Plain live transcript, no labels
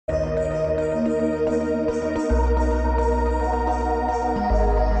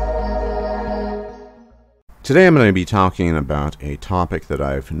Today I'm going to be talking about a topic that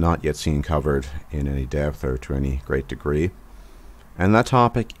I've not yet seen covered in any depth or to any great degree, and that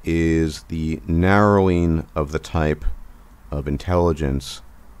topic is the narrowing of the type of intelligence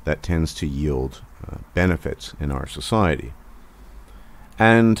that tends to yield benefits in our society.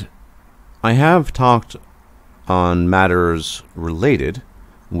 And I have talked on matters related,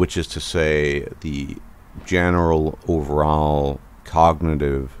 which is to say the general overall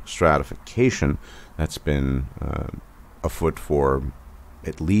cognitive stratification that's been afoot for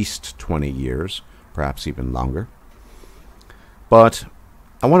at least 20 years, perhaps even longer. But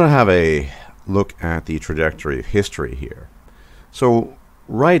I want to have a look at the trajectory of history here. So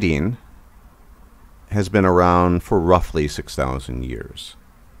writing has been around for roughly 6,000 years.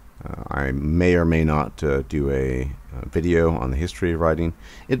 I may or may not do a video on the history of writing.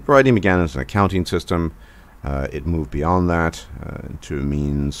 Writing began as an accounting system. It moved beyond that to a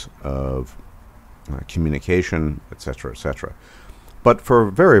means of communication, etc., etc. But for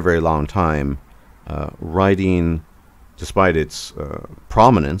a very, very long time, writing, despite its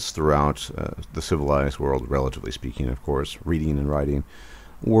prominence throughout the civilized world, relatively speaking, of course, reading and writing,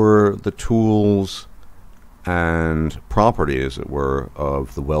 were the tools and property, as it were,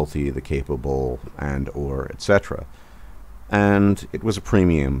 of the wealthy, the capable, and or etc. And it was a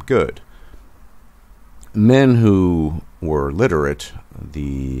premium good. Men who were literate,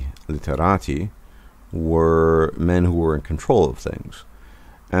 the literati, were men who were in control of things.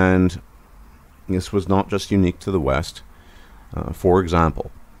 And this was not just unique to the West. For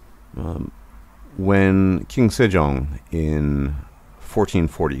example, when King Sejong in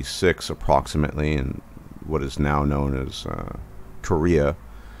 1446 approximately, in what is now known as Korea,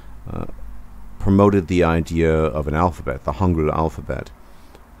 promoted the idea of an alphabet, the Hangul alphabet,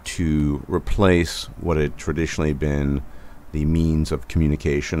 to replace what had traditionally been the means of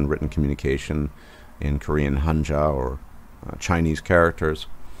communication, written communication in Korean Hanja or Chinese characters.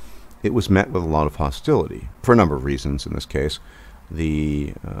 It was met with a lot of hostility for a number of reasons. In this case,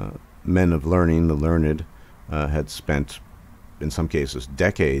 the men of learning, the learned, had spent, in some cases,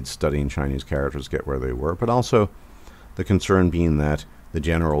 decades studying Chinese characters to get where they were, but also the concern being that the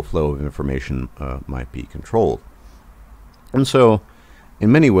general flow of information might be controlled. And so,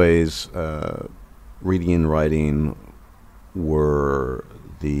 in many ways, reading and writing were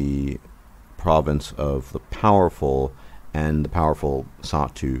the province of the powerful, and the powerful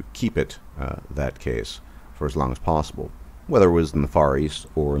sought to keep it that case for as long as possible, whether it was in the Far East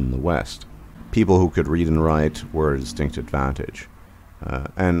or in the West. People who could read and write were a distinct advantage,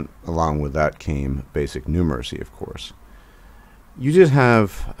 and along with that came basic numeracy, of course. You did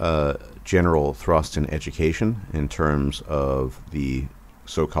have general thrust in education in terms of the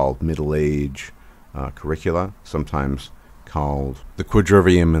so-called Middle Age curricula, sometimes called the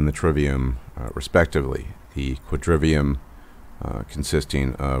quadrivium and the trivium, respectively. The quadrivium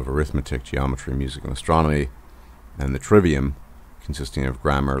consisting of arithmetic, geometry, music, and astronomy, and the trivium consisting of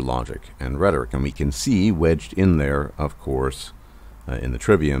grammar, logic, and rhetoric. And we can see wedged in there, of course, in the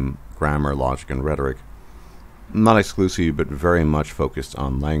trivium, grammar, logic, and rhetoric, not exclusive, but very much focused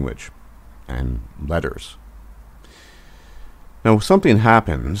on language and letters. Now, something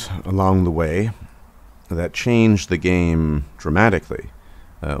happened along the way that changed the game dramatically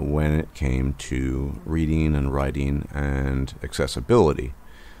when it came to reading and writing and accessibility.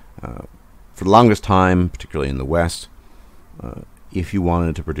 For the longest time, particularly in the West, if you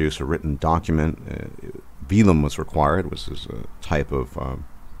wanted to produce a written document, velum was required. It was a type of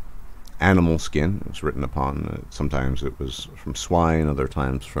animal skin. It was written upon. Sometimes it was from swine, other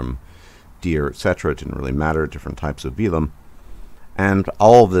times from deer, etc. It didn't really matter, different types of velum. And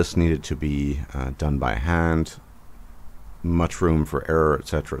all of this needed to be done by hand, much room for error,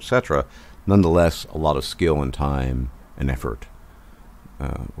 etc., etc. Nonetheless, a lot of skill and time and effort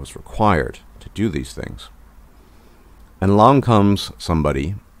was required to do these things. And along comes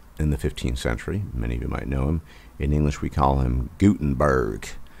somebody in the 15th century, many of you might know him. In English we call him Gutenberg,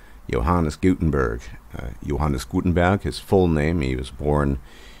 Johannes Gutenberg. Johannes Gutenberg, his full name, he was born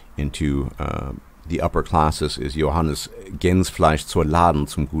into the upper classes, is Johannes Gänsfleisch zur Laden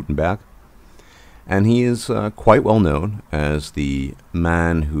zum Gutenberg. And he is quite well known as the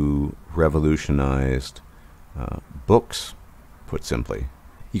man who revolutionized books, put simply.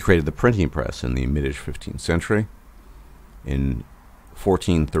 He created the printing press in the mid-ish 15th century. In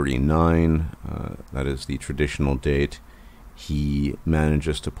 1439, that is the traditional date, he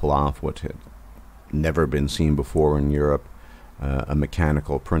manages to pull off what had never been seen before in Europe, a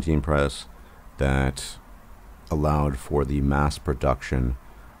mechanical printing press that allowed for the mass production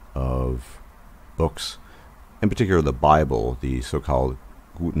of books, in particular the Bible, the so-called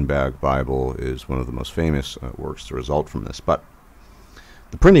Gutenberg Bible is one of the most famous works to result from this. But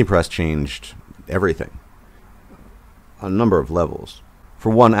the printing press changed everything on a number of levels.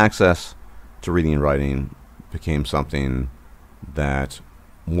 For one, access to reading and writing became something that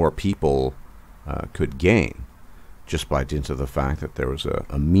more people could gain just by dint of the fact that there was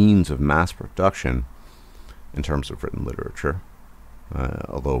a means of mass production in terms of written literature,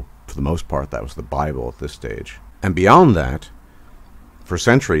 although for the most part that was the Bible at this stage. And beyond that, for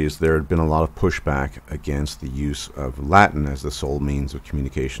centuries there had been a lot of pushback against the use of Latin as the sole means of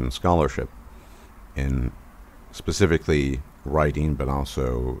communication and scholarship, in specifically writing but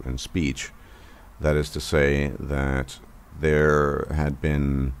also in speech. That is to say that there had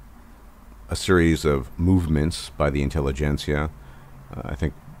been a series of movements by the intelligentsia. I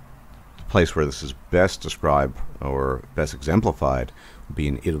think the place where this is best described or best exemplified would be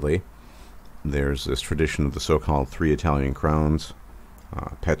in Italy. There's this tradition of the so-called three Italian crowns,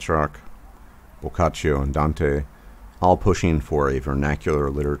 Petrarch, Boccaccio, and Dante, all pushing for a vernacular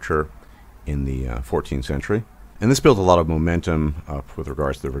literature in the 14th century. And this built a lot of momentum up with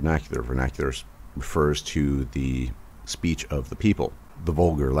regards to the vernacular. Vernacular refers to the speech of the people, the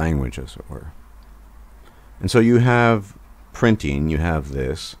vulgar language, as it were. And so you have printing, you have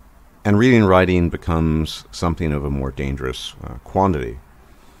this, and reading and writing becomes something of a more dangerous quantity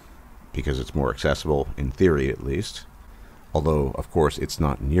because it's more accessible, in theory at least, although, of course, it's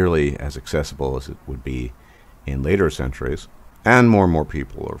not nearly as accessible as it would be in later centuries, and more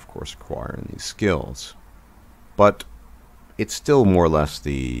people are, of course, acquiring these skills. But it's still more or less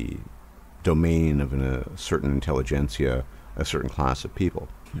the domain of a certain intelligentsia, a certain class of people.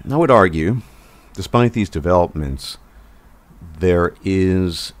 I would argue, despite these developments, there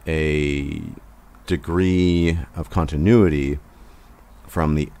is a degree of continuity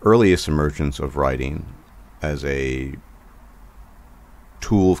from the earliest emergence of writing as a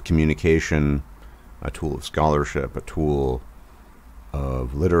tool of communication, a tool of scholarship, a tool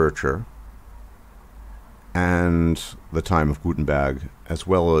of literature, and the time of Gutenberg, as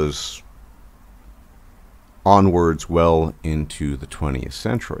well as onwards well into the 20th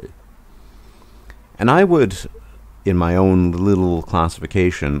century. And I would, in my own little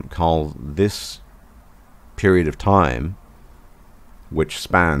classification, call this period of time, which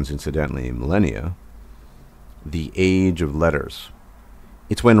spans, incidentally, millennia, the age of letters.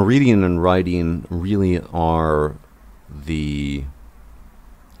 It's when reading and writing really are the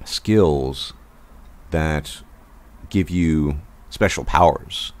skills that give you special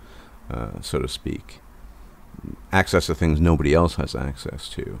powers, so to speak. Access to things nobody else has access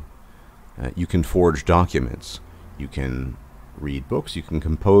to. You can forge documents. You can read books. You can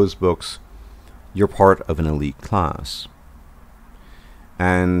compose books. You're part of an elite class.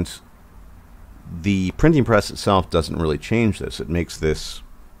 And the printing press itself doesn't really change this. It makes this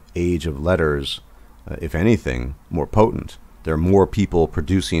age of letters, if anything, more potent. There are more people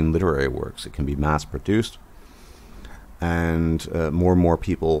producing literary works. It can be mass-produced, and more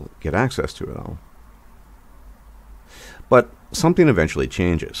people get access to it all. But something eventually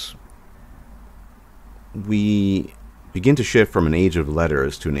changes. We begin to shift from an age of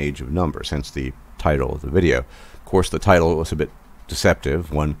letters to an age of numbers, hence the title of the video. Of course, the title was a bit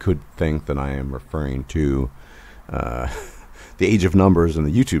deceptive. One could think that I am referring to the age of numbers in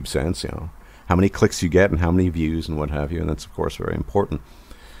the YouTube sense, how many clicks you get and how many views and what have you, and that's, of course, very important.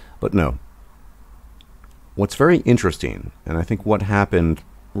 But no. What's very interesting, and I think what happened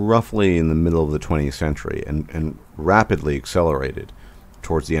roughly in the middle of the 20th century and rapidly accelerated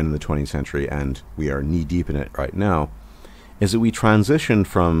towards the end of the 20th century, and we are knee-deep in it right now, is that we transitioned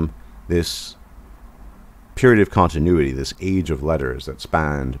from this period of continuity, this age of letters that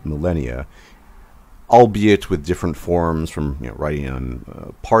spanned millennia, albeit with different forms, from writing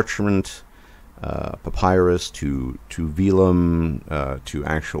on parchment, papyrus, to vellum, to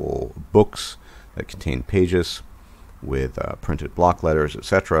actual books that contain pages with printed block letters,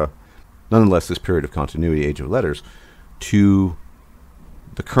 etc. Nonetheless, this period of continuity, age of letters, to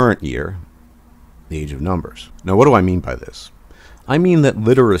the current year, the age of numbers. Now, what do I mean by this? I mean that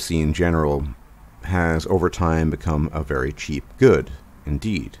literacy in general has over time become a very cheap good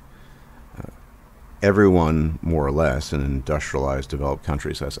indeed. Everyone, more or less, in industrialized developed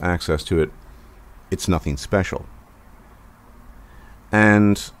countries has access to it. It's nothing special.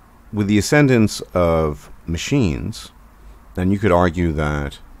 And with the ascendance of machines, then you could argue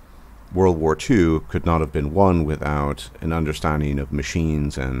that World War II could not have been won without an understanding of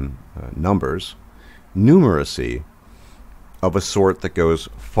machines and numbers. Numeracy of a sort that goes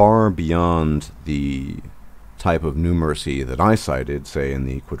far beyond the type of numeracy that I cited, say in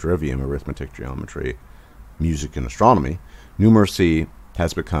the quadrivium, arithmetic, geometry, music, and astronomy. Numeracy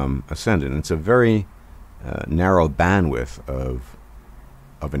has become ascendant. It's a very narrow bandwidth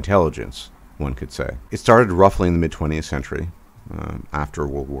of intelligence, one could say. It started roughly in the mid-20th century, after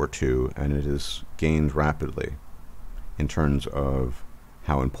World War II, and it has gained rapidly in terms of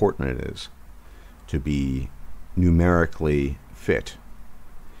how important it is to be numerically fit.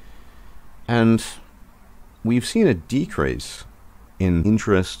 And we've seen a decrease in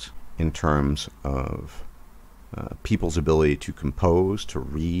interest in terms of people's ability to compose, to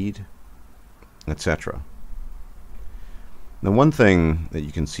read, etc. Now, one thing that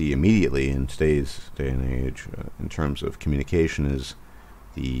you can see immediately in today's day and age in terms of communication is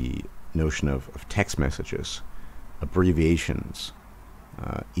the notion of text messages, abbreviations,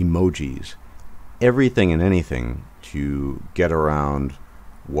 emojis, everything and anything to get around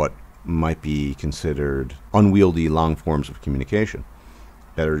what might be considered unwieldy long forms of communication.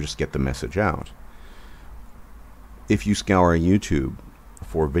 Better just get the message out. If you scour YouTube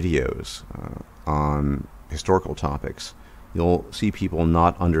for videos on historical topics, you'll see people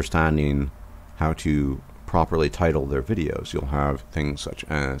not understanding how to properly title their videos. You'll have things such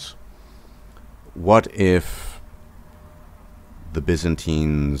as, what if the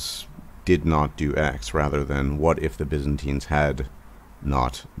Byzantines did not do X, rather than what if the Byzantines had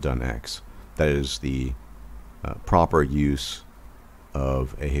not done X. That is the proper use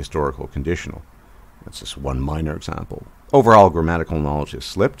of a historical conditional. That's just one minor example. Overall grammatical knowledge has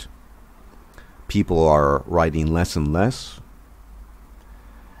slipped. People are writing less and less.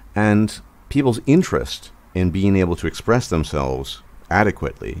 And people's interest in being able to express themselves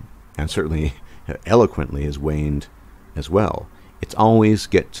adequately, and certainly eloquently, has waned as well. It's always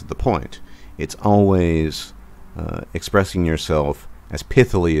get to the point. It's always expressing yourself as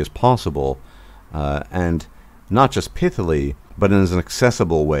pithily as possible, and not just pithily, but in as an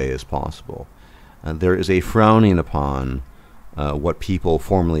accessible way as possible. There is a frowning upon what people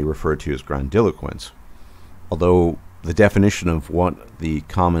formerly referred to as grandiloquence, although the definition of what the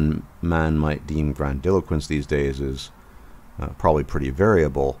common man might deem grandiloquence these days is probably pretty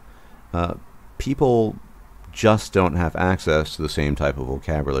variable. People just don't have access to the same type of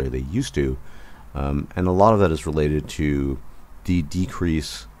vocabulary they used to, and a lot of that is related to the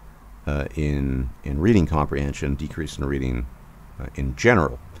decrease in reading comprehension, decrease in reading in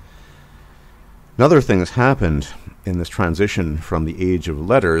general. Another thing that's happened in this transition from the age of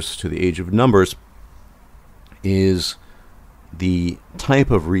letters to the age of numbers is the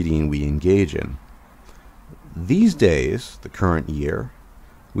type of reading we engage in. These days, the current year,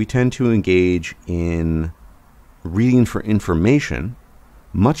 we tend to engage in reading for information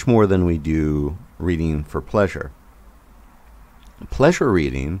much more than we do reading for pleasure. Pleasure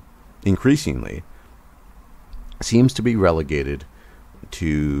reading, increasingly, seems to be relegated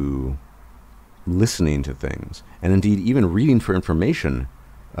to listening to things, and indeed even reading for information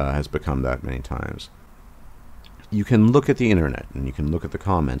has become that many times. You can look at the internet and you can look at the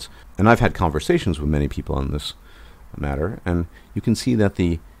comments, and I've had conversations with many people on this matter, and you can see that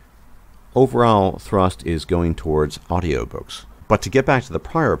the overall thrust is going towards audiobooks. But to get back to the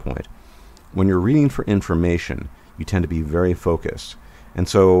prior point, when you're reading for information, you tend to be very focused, and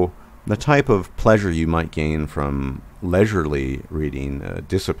so the type of pleasure you might gain from leisurely reading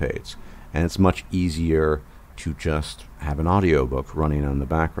dissipates, and it's much easier to just have an audiobook running on the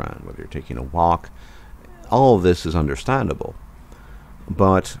background, whether you're taking a walk. All of this is understandable.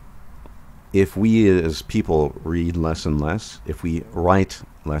 But if we as people read less and less, if we write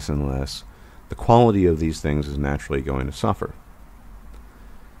less and less, the quality of these things is naturally going to suffer.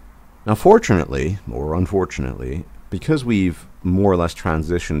 Now, fortunately, or unfortunately, because we've more or less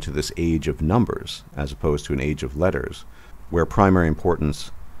transitioned to this age of numbers as opposed to an age of letters, where primary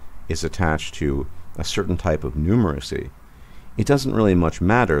importance is attached to a certain type of numeracy, it doesn't really much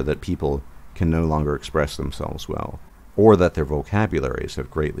matter that people can no longer express themselves well, or that their vocabularies have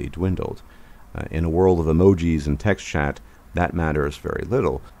greatly dwindled. In a world of emojis and text chat, that matters very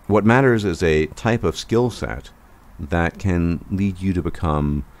little. What matters is a type of skill set that can lead you to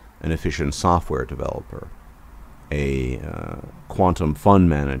become an efficient software developer, a quantum fund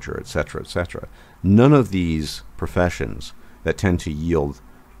manager, etc., etc. None of these professions that tend to yield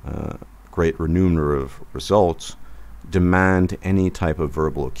great remunerative results demand any type of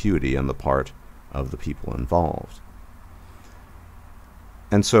verbal acuity on the part of the people involved.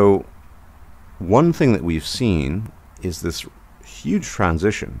 And so one thing that we've seen is this huge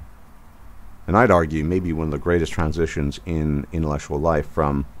transition, and I'd argue maybe one of the greatest transitions in intellectual life,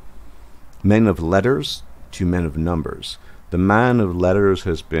 from men of letters to men of numbers. The man of letters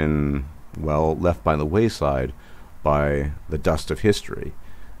has been, well, left by the wayside by the dust of history.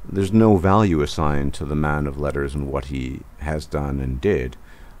 there's no value assigned to the man of letters and what he has done and did.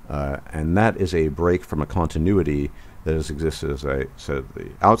 And that is a break from a continuity that has existed, as I said at the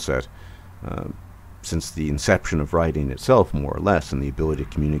outset, since the inception of writing itself, more or less, and the ability to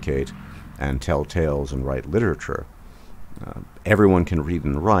communicate and tell tales and write literature. Everyone can read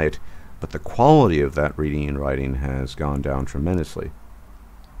and write, but the quality of that reading and writing has gone down tremendously.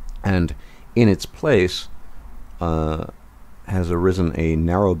 And in its place has arisen a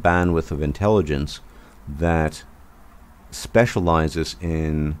narrow bandwidth of intelligence that specializes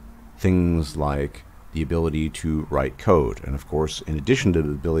in things like the ability to write code. And of course, in addition to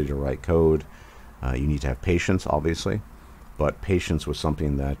the ability to write code, you need to have patience, obviously. But patience was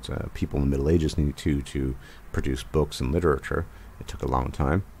something that people in the Middle Ages needed to produce books and literature. It took a long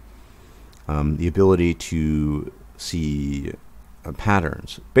time. The ability to see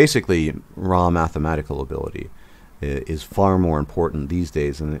patterns, basically raw mathematical ability, is far more important these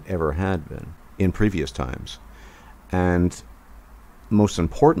days than it ever had been in previous times. And most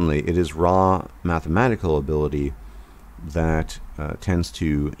importantly, it is raw mathematical ability that tends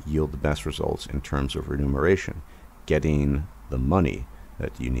to yield the best results in terms of remuneration, getting the money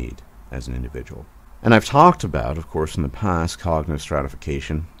that you need as an individual. And I've talked about, of course, in the past, cognitive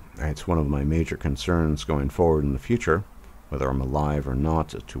stratification. It's one of my major concerns going forward in the future, whether I'm alive or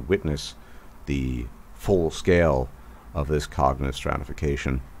not, to witness the full scale of this cognitive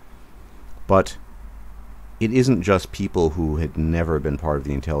stratification. But it isn't just people who had never been part of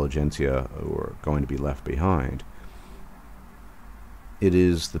the intelligentsia who are going to be left behind. It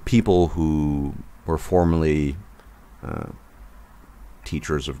is the people who were formerly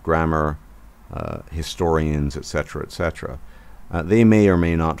teachers of grammar, historians, etc., etc. They may or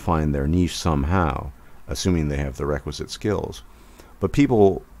may not find their niche somehow, assuming they have the requisite skills. But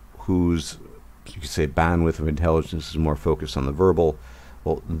people whose, you could say, bandwidth of intelligence is more focused on the verbal,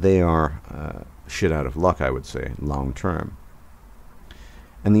 well, they are shit out of luck, I would say, long term.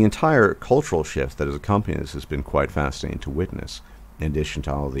 And the entire cultural shift that has accompanied this has been quite fascinating to witness, in addition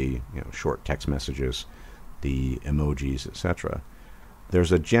to all the short text messages, the emojis, etc.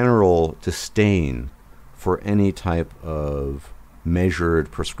 There's a general disdain for any type of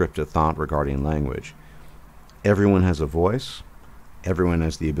measured, prescriptive thought regarding language. Everyone has a voice, everyone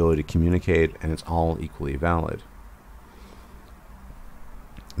has the ability to communicate, and it's all equally valid.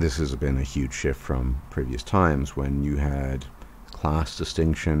 This has been a huge shift from previous times when you had class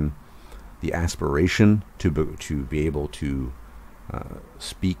distinction, the aspiration to be able to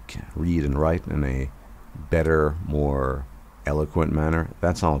speak, read, and write in a better, more eloquent manner.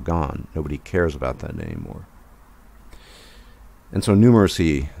 That's all gone. Nobody cares about that anymore. And so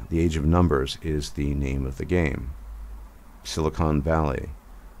numeracy, the age of numbers, is the name of the game. Silicon Valley,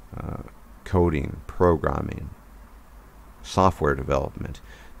 coding, programming, software development.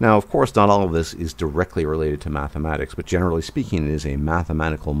 Now, of course, not all of this is directly related to mathematics, but generally speaking, it is a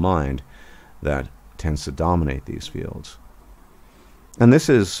mathematical mind that tends to dominate these fields. And this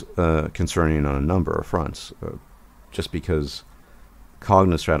is concerning on a number of fronts, just because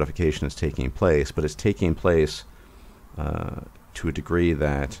cognitive stratification is taking place, but it's taking place to a degree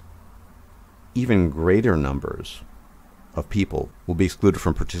that even greater numbers of people will be excluded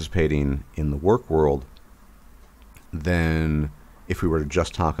from participating in the work world than if we were to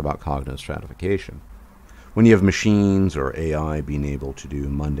just talk about cognitive stratification. When you have machines or AI being able to do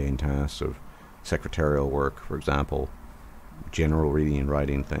mundane tasks of secretarial work, for example, general reading and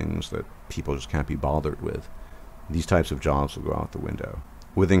writing things that people just can't be bothered with, these types of jobs will go out the window.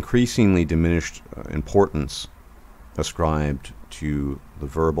 With increasingly diminished importance ascribed to the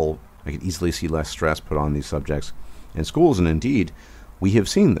verbal, I could easily see less stress put on these subjects in schools, and indeed, we have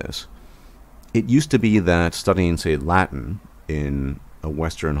seen this. It used to be that studying, say, Latin in a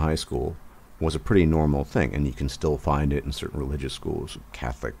Western high school was a pretty normal thing, and you can still find it in certain religious schools,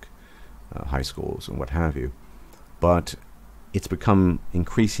 Catholic high schools, and what have you. But it's become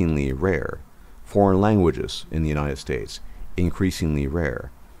increasingly rare. Foreign languages in the United States, increasingly rare,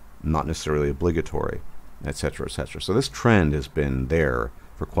 not necessarily obligatory, etc., etc. So this trend has been there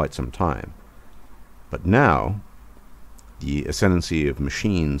for quite some time. But now, the ascendancy of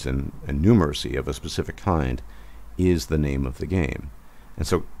machines and numeracy of a specific kind is the name of the game. And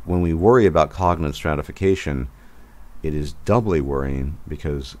so when we worry about cognitive stratification, it is doubly worrying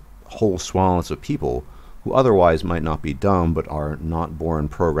because whole swaths of people who otherwise might not be dumb but are not born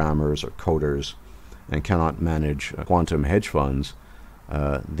programmers or coders and cannot manage quantum hedge funds,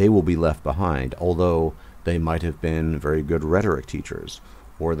 they will be left behind, although they might have been very good rhetoric teachers,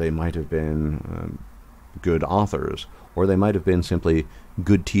 or they might have been good authors, or they might have been simply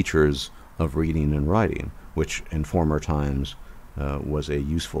good teachers of reading and writing, which in former times was a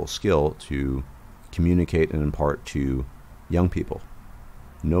useful skill to communicate and impart to young people.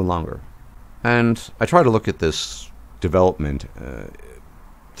 No longer. And I try to look at this development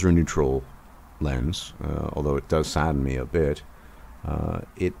through a neutral lens, although it does sadden me a bit.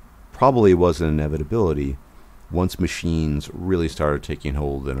 It probably was an inevitability once machines really started taking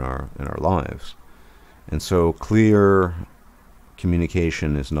hold in our lives. And so clear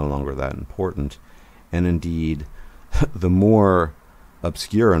communication is no longer that important. And indeed, the more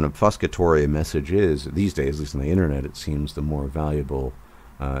obscure and obfuscatory a message is, these days, at least on the internet, it seems the more valuable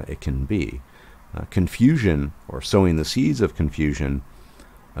it can be. Confusion, or sowing the seeds of confusion,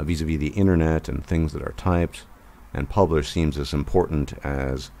 vis-a-vis the internet and things that are typed and published, seems as important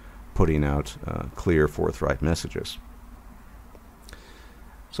as putting out clear, forthright messages.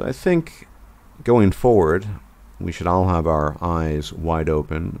 So I think going forward, we should all have our eyes wide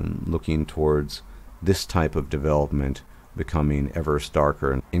open and looking towards this type of development becoming ever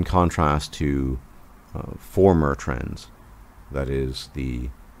starker, in contrast to former trends. That is, the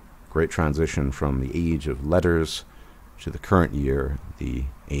great transition from the age of letters to the current year, the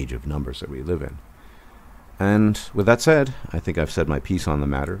age of numbers that we live in. And with that said, I think I've said my piece on the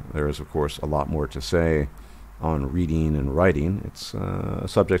matter. There is, of course, a lot more to say on reading and writing. It's a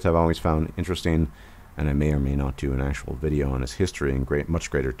subject I've always found interesting, and I may or may not do an actual video on its history in much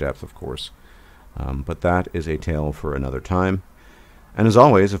greater depth, of course. But that is a tale for another time. And as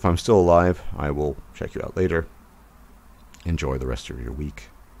always, if I'm still alive, I will check you out later. Enjoy the rest of your week.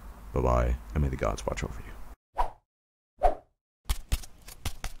 Bye-bye, and may the gods watch over you.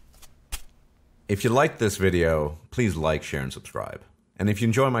 If you liked this video, please like, share, and subscribe. And if you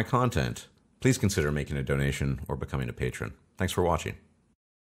enjoy my content, please consider making a donation or becoming a patron. Thanks for watching.